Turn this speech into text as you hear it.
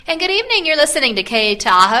And good evening. You're listening to K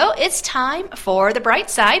Tahoe. It's time for The Bright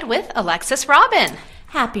Side with Alexis Robin.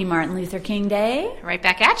 Happy Martin Luther King Day. Right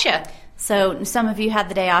back at you. So some of you had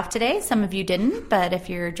the day off today, some of you didn't, but if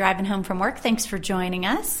you're driving home from work, thanks for joining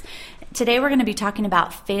us. Today we're going to be talking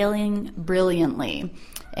about failing brilliantly.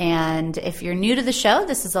 And if you're new to the show,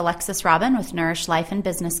 this is Alexis Robin with Nourish Life and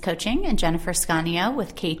Business Coaching and Jennifer Scania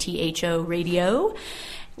with KTHO Radio.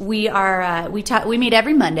 We meet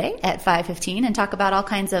every Monday at 5:15 and talk about all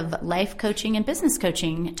kinds of life coaching and business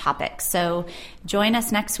coaching topics. So join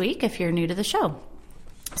us next week if you're new to the show.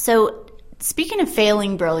 So speaking of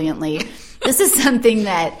failing brilliantly, this is something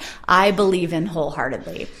that I believe in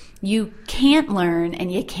wholeheartedly. You can't learn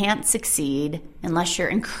and you can't succeed unless you're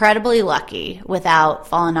incredibly lucky without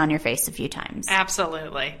falling on your face a few times.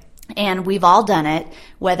 Absolutely. And we've all done it,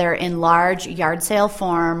 whether in large yard sale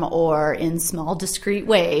form or in small, discreet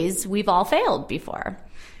ways. We've all failed before.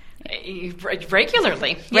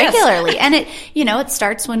 Regularly. Regularly. And it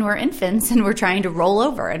starts when we're infants and we're trying to roll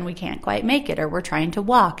over and we can't quite make it, or we're trying to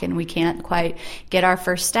walk and we can't quite get our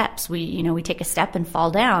first steps. We take a step and fall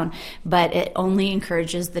down, but it only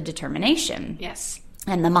encourages the determination. Yes.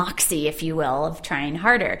 And the moxie, if you will, of trying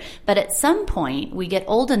harder. But at some point, we get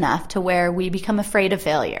old enough to where we become afraid of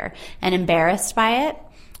failure and embarrassed by it.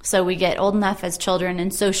 So we get old enough as children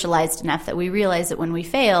and socialized enough that we realize that when we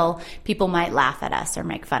fail, people might laugh at us or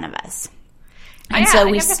make fun of us. And I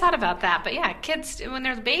never thought about that. But yeah, kids, when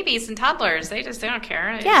they're babies and toddlers, they don't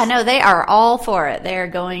care. They are all for it. They're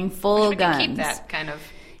going full guns. Keep that kind of.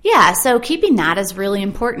 Yeah, so keeping that is really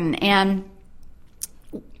important. And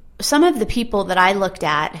some of the people that I looked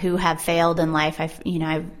at who have failed in life, I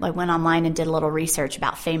went online and did a little research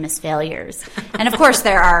about famous failures. And of course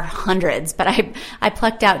there are hundreds, but I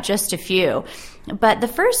plucked out just a few. But the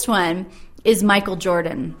first one is Michael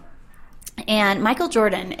Jordan. And Michael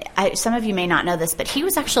Jordan, some of you may not know this, but he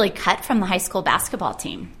was actually cut from the high school basketball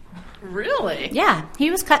team. Really? Yeah, he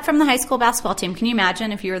was cut from the high school basketball team. Can you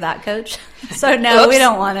imagine if you were that coach? So no, we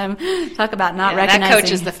don't want him. Talk about not recognizing. That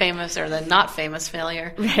coach is the famous or the not famous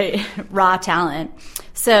failure. Right, raw talent.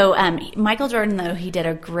 So Michael Jordan, though, he did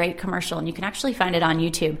a great commercial, and you can actually find it on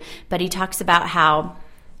YouTube, but he talks about how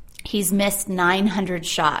he's missed 900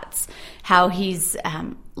 shots, how he's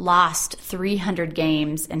lost 300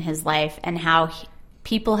 games in his life, and how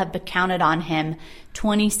people have counted on him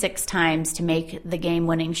 26 times to make the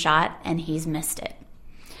game-winning shot, and he's missed it.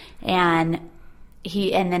 And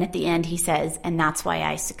then at the end he says, and that's why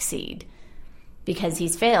I succeed, because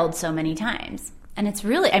he's failed so many times. And it's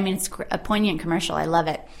really, it's a poignant commercial. I love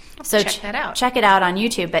it. So check that out. Check it out on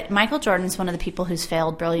YouTube. But Michael Jordan's one of the people who's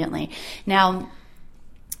failed brilliantly. Now,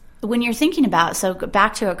 when you're thinking about, so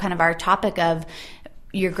back to kind of our topic of,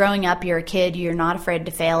 you're growing up, you're a kid, you're not afraid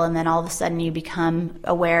to fail, and then all of a sudden you become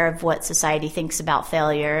aware of what society thinks about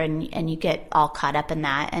failure, and you get all caught up in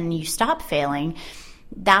that, and you stop failing.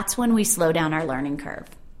 That's when we slow down our learning curve.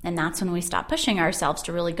 And that's when we stop pushing ourselves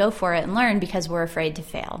to really go for it and learn because we're afraid to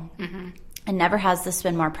fail. Mm-hmm. And never has this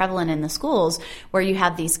been more prevalent in the schools, where you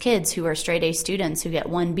have these kids who are straight A students who get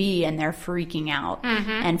 1B and they're freaking out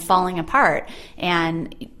and falling apart.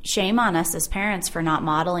 And shame on us as parents for not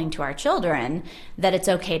modeling to our children that it's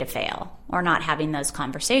okay to fail, or not having those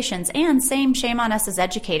conversations. And shame on us as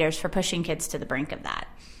educators for pushing kids to the brink of that.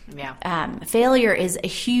 Yeah. Failure is a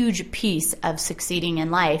huge piece of succeeding in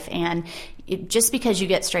life, and just because you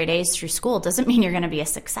get straight A's through school doesn't mean you're going to be a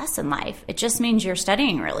success in life. It just means you're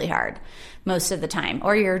studying really hard most of the time,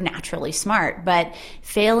 or you're naturally smart. But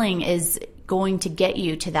failing is going to get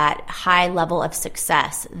you to that high level of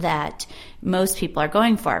success that most people are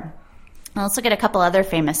going for. Now, let's look at a couple other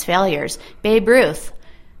famous failures. Babe Ruth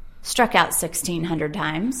struck out 1,600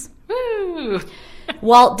 times. Woo!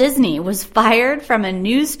 Walt Disney was fired from a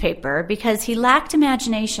newspaper because he lacked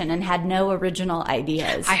imagination and had no original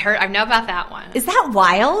ideas. I know about that one. Is that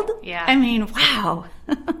wild? Yeah. Wow.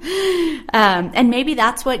 And maybe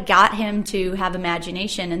that's what got him to have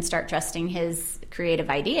imagination and start trusting his creative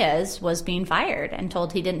ideas, was being fired and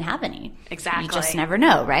told he didn't have any. Exactly. You just never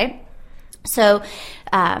know, right? So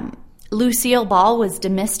Lucille Ball was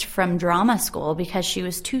dismissed from drama school because she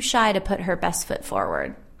was too shy to put her best foot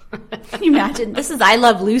forward. Can you imagine? This is I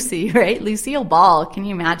Love Lucy, right? Lucille Ball. Can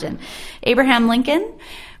you imagine? Abraham Lincoln,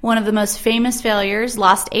 one of the most famous failures,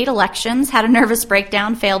 lost 8 elections, had a nervous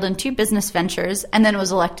breakdown, failed in 2 business ventures, and then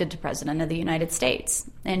was elected to President of the United States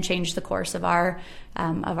and changed the course of our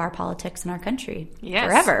politics in our country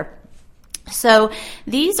forever. So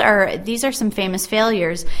these are some famous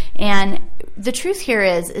failures, and the truth here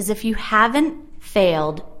is if you haven't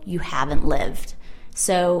failed, you haven't lived.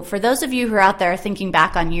 So for those of you who are out there thinking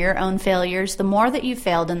back on your own failures, the more that you've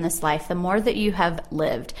failed in this life, the more that you have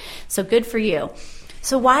lived. So good for you.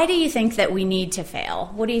 So why do you think that we need to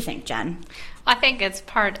fail? What do you think, Jen? I think it's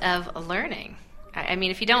part of learning. I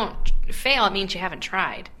mean, if you don't fail, it means you haven't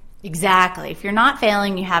tried. Exactly. If you're not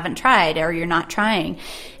failing, you haven't tried, or you're not trying.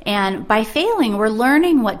 And by failing, we're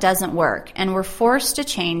learning what doesn't work, and we're forced to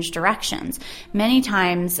change directions. Many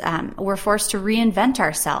times, we're forced to reinvent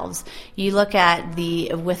ourselves. You look at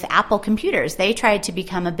with Apple computers, they tried to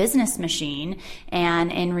become a business machine,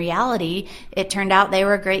 and in reality, it turned out they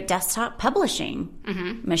were a great desktop publishing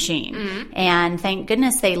machine. Mm-hmm. And thank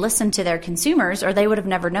goodness they listened to their consumers, or they would have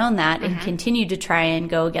never known that, and continued to try and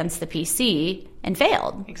go against the PC and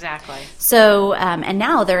failed. Exactly. So, and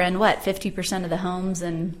now they're in 50% of the homes,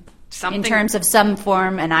 and in terms of some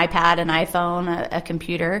form, an iPad, an iPhone, a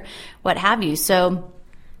computer, what have you. So,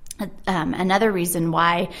 another reason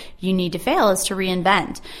why you need to fail is to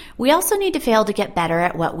reinvent. We also need to fail to get better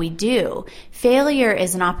at what we do. Failure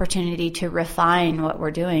is an opportunity to refine what we're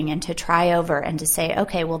doing and to try over and to say,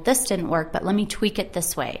 okay, well, this didn't work, but let me tweak it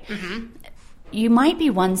this way. Mm-hmm. You might be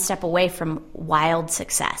one step away from wild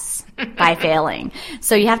success by failing.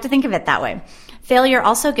 So you have to think of it that way. Failure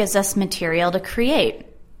also gives us material to create.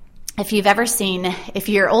 If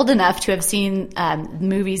you're old enough to have seen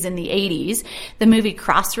movies in the 80s, the movie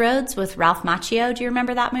Crossroads with Ralph Macchio, do you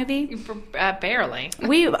remember that movie? Barely.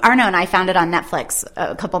 Arno and I found it on Netflix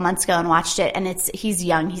a couple months ago and watched it, and he's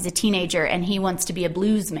young, he's a teenager, and he wants to be a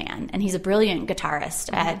blues man, and he's a brilliant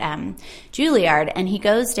guitarist at Juilliard, and he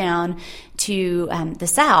goes down to the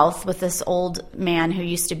South with this old man who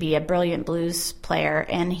used to be a brilliant blues player,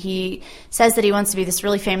 and he says that he wants to be this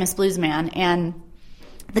really famous blues man, and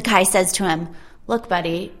the guy says to him, look,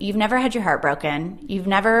 buddy, you've never had your heart broken. You've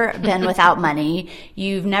never been without money.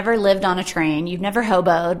 You've never lived on a train. You've never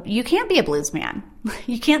hoboed. You can't be a blues man.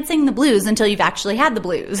 You can't sing the blues until you've actually had the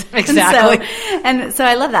blues. Exactly. And so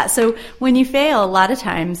I love that. So when you fail a lot of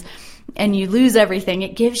times and you lose everything,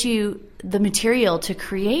 it gives you the material to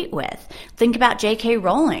create with. Think about J.K.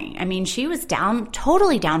 Rowling. I mean, she was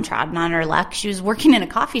totally downtrodden on her luck. She was working in a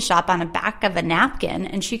coffee shop on the back of a napkin,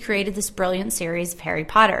 and she created this brilliant series of Harry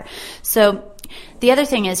Potter. So the other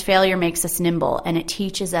thing is failure makes us nimble, and it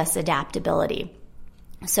teaches us adaptability.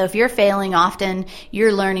 So if you're failing often,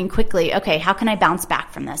 you're learning quickly, okay, how can I bounce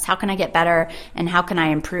back from this? How can I get better? And how can I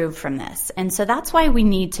improve from this? And so that's why we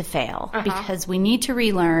need to fail, because we need to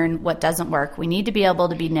relearn what doesn't work. We need to be able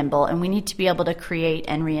to be nimble, and we need to be able to create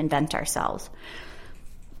and reinvent ourselves.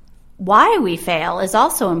 Why we fail is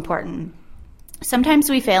also important. Sometimes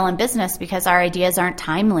we fail in business because our ideas aren't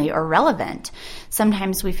timely or relevant.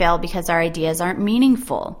 Sometimes we fail because our ideas aren't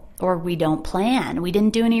meaningful, or we don't plan. We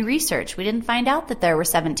didn't do any research. We didn't find out that there were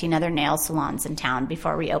 17 other nail salons in town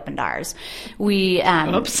before we opened ours.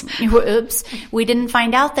 Oops. We didn't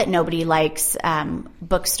find out that nobody likes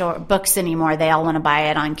books anymore. They all want to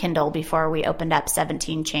buy it on Kindle before we opened up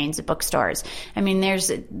 17 chains of bookstores. I mean,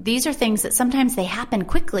 these are things that sometimes they happen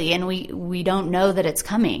quickly, and we don't know that it's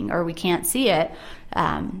coming, or we can't see it,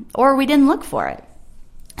 or we didn't look for it.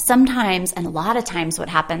 Sometimes, and a lot of times, what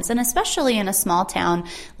happens, and especially in a small town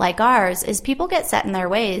like ours, is people get set in their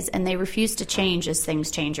ways and they refuse to change as things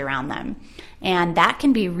change around them. And that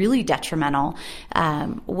can be really detrimental.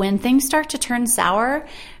 When things start to turn sour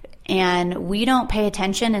and we don't pay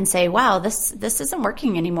attention and say, wow, this isn't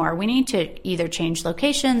working anymore. We need to either change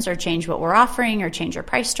locations or change what we're offering or change our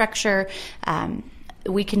price structure.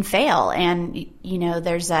 We can fail. And,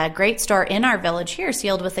 there's a great store in our village here,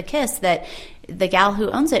 Sealed with a Kiss, that the gal who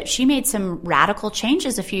owns it, she made some radical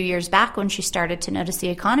changes a few years back when she started to notice the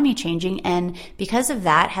economy changing. And because of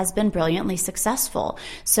that, has been brilliantly successful.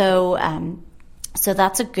 So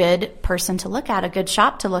that's a good person to look at, a good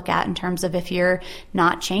shop to look at in terms of if you're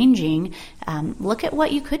not changing, look at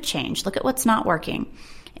what you could change. Look at what's not working.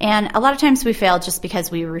 And a lot of times we fail just because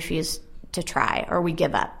we refuse to try, or we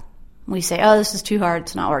give up. We say, oh, this is too hard,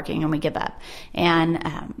 it's not working, and we give up. And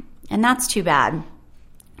that's too bad.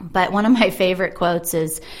 But one of my favorite quotes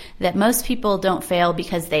is that most people don't fail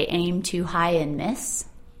because they aim too high and miss.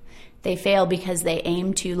 They fail because they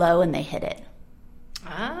aim too low and they hit it.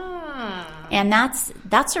 And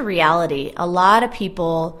that's a reality. A lot of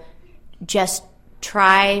people just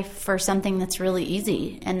try for something that's really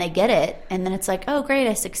easy, and they get it, and then it's like, oh, great,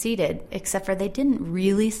 I succeeded. Except for they didn't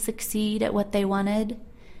really succeed at what they wanted.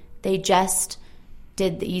 They just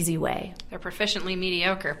did the easy way. They're proficiently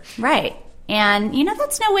mediocre. Right. And,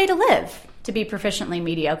 that's no way to live, to be proficiently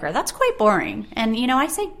mediocre. That's quite boring. And, I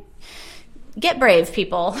say, get brave,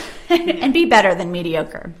 people, and be better than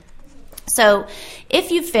mediocre. So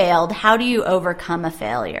if you failed, how do you overcome a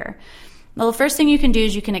failure? Well, the first thing you can do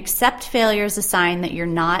is you can accept failure as a sign that you're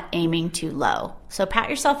not aiming too low. So pat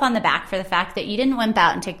yourself on the back for the fact that you didn't wimp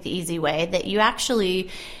out and take the easy way, that you actually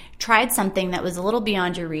tried something that was a little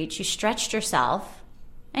beyond your reach. You stretched yourself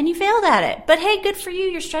and you failed at it. But hey, good for you.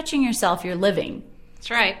 You're stretching yourself. You're living. That's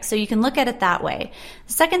right. So you can look at it that way.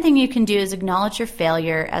 The second thing you can do is acknowledge your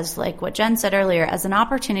failure as, like what Jen said earlier, as an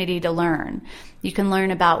opportunity to learn. You can learn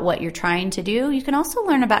about what you're trying to do. You can also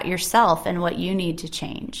learn about yourself and what you need to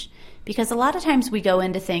change. Because a lot of times we go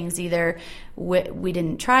into things either we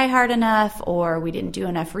didn't try hard enough or we didn't do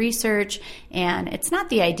enough research. And it's not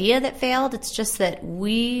the idea that failed. It's just that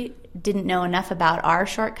we didn't know enough about our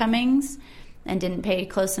shortcomings and didn't pay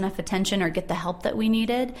close enough attention or get the help that we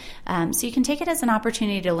needed. So you can take it as an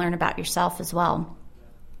opportunity to learn about yourself as well.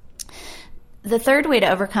 The third way to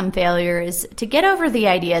overcome failure is to get over the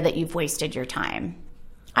idea that you've wasted your time.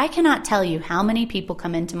 I cannot tell you how many people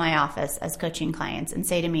come into my office as coaching clients and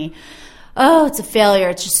say to me, oh, it's a failure.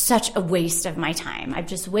 It's just such a waste of my time. I've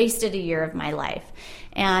just wasted a year of my life.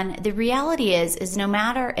 And the reality is no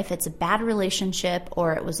matter if it's a bad relationship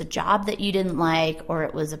or it was a job that you didn't like or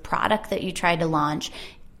it was a product that you tried to launch,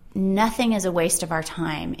 nothing is a waste of our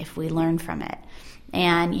time if we learn from it.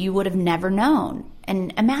 And you would have never known.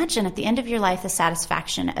 And imagine at the end of your life the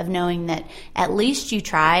satisfaction of knowing that at least you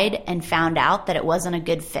tried and found out that it wasn't a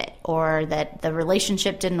good fit, or that the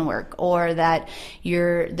relationship didn't work, or that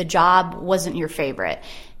the job wasn't your favorite.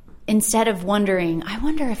 Instead of wondering, I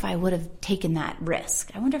wonder if I would have taken that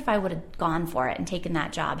risk. I wonder if I would have gone for it and taken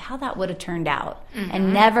that job, how that would have turned out,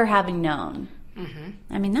 and never having known.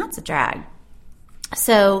 I mean, that's a drag.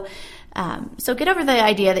 So get over the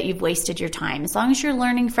idea that you've wasted your time. As long as you're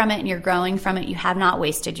learning from it and you're growing from it, you have not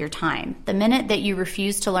wasted your time. The minute that you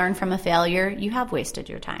refuse to learn from a failure, you have wasted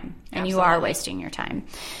your time, and you are wasting your time.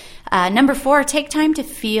 Number 4, take time to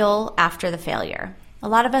feel after the failure. A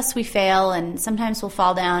lot of us, we fail, and sometimes we'll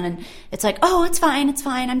fall down and it's like, oh, it's fine,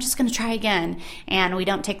 I'm just going to try again. And we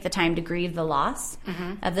don't take the time to grieve the loss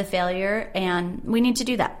of the failure, and we need to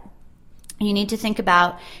do that. You need to think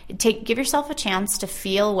about, give yourself a chance to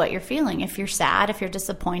feel what you're feeling. If you're sad, if you're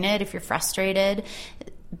disappointed, if you're frustrated,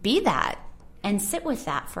 be that and sit with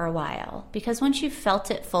that for a while. Because once you've felt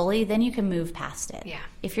it fully, then you can move past it. Yeah.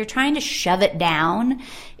 If you're trying to shove it down,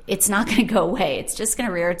 it's not going to go away. It's just going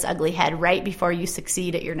to rear its ugly head right before you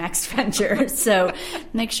succeed at your next venture. So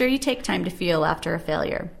make sure you take time to feel after a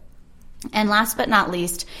failure. And last but not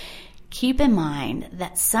least, keep in mind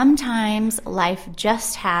that sometimes life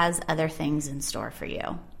just has other things in store for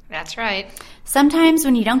you. That's right. Sometimes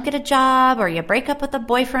when you don't get a job or you break up with a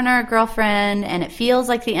boyfriend or a girlfriend and it feels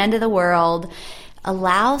like the end of the world,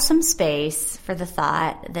 allow some space for the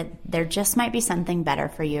thought that there just might be something better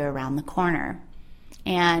for you around the corner.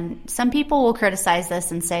 And some people will criticize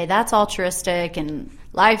this and say that's altruistic and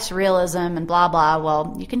life's realism and blah, blah.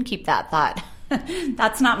 Well, you can keep that thought.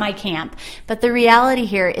 That's not my camp. But the reality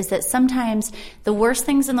here is that sometimes the worst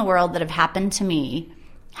things in the world that have happened to me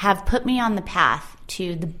have put me on the path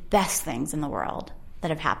to the best things in the world that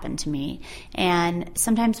have happened to me. And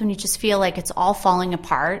sometimes when you just feel like it's all falling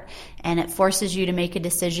apart and it forces you to make a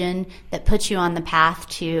decision that puts you on the path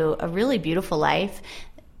to a really beautiful life,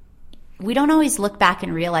 we don't always look back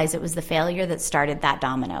and realize it was the failure that started that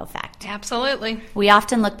domino effect. Absolutely. We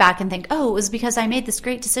often look back and think, oh, it was because I made this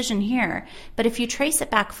great decision here. But if you trace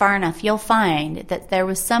it back far enough, you'll find that there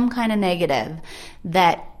was some kind of negative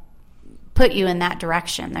that put you in that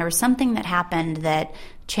direction. There was something that happened that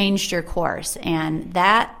changed your course, and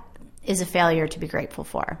that is a failure to be grateful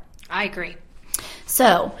for. I agree.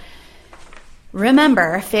 So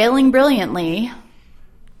remember, failing brilliantly,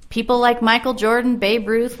 people like Michael Jordan, Babe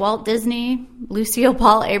Ruth, Walt Disney, Lucille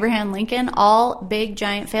Ball, Abraham Lincoln, all big,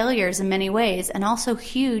 giant failures in many ways, and also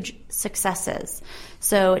huge successes.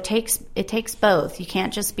 So it takes both. You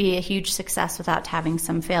can't just be a huge success without having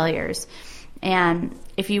some failures. And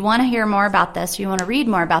if you want to hear more about this, you want to read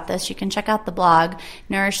more about this, you can check out the blog,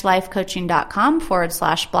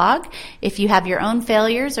 nourishlifecoaching.com/blog. If you have your own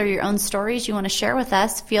failures or your own stories you want to share with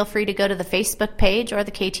us, feel free to go to the Facebook page or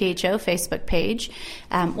the KTHO Facebook page.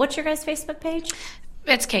 What's your guys' Facebook page?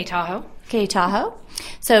 It's K Tahoe. K Tahoe.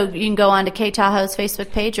 So you can go on to K Tahoe's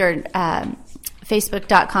Facebook page or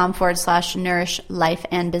facebook.com/Nourish Life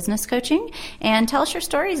and Business Coaching, and tell us your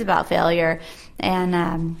stories about failure.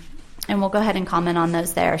 And we'll go ahead and comment on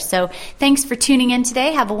those there. So thanks for tuning in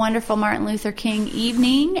today. Have a wonderful Martin Luther King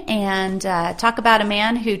evening, and talk about a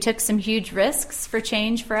man who took some huge risks for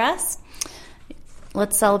change for us.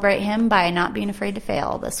 Let's celebrate him by not being afraid to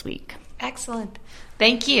fail this week. Excellent.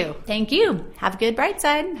 Thank you. Thank you. Have a good bright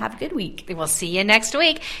side. Have a good week. We'll see you next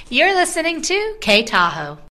week. You're listening to K Tahoe.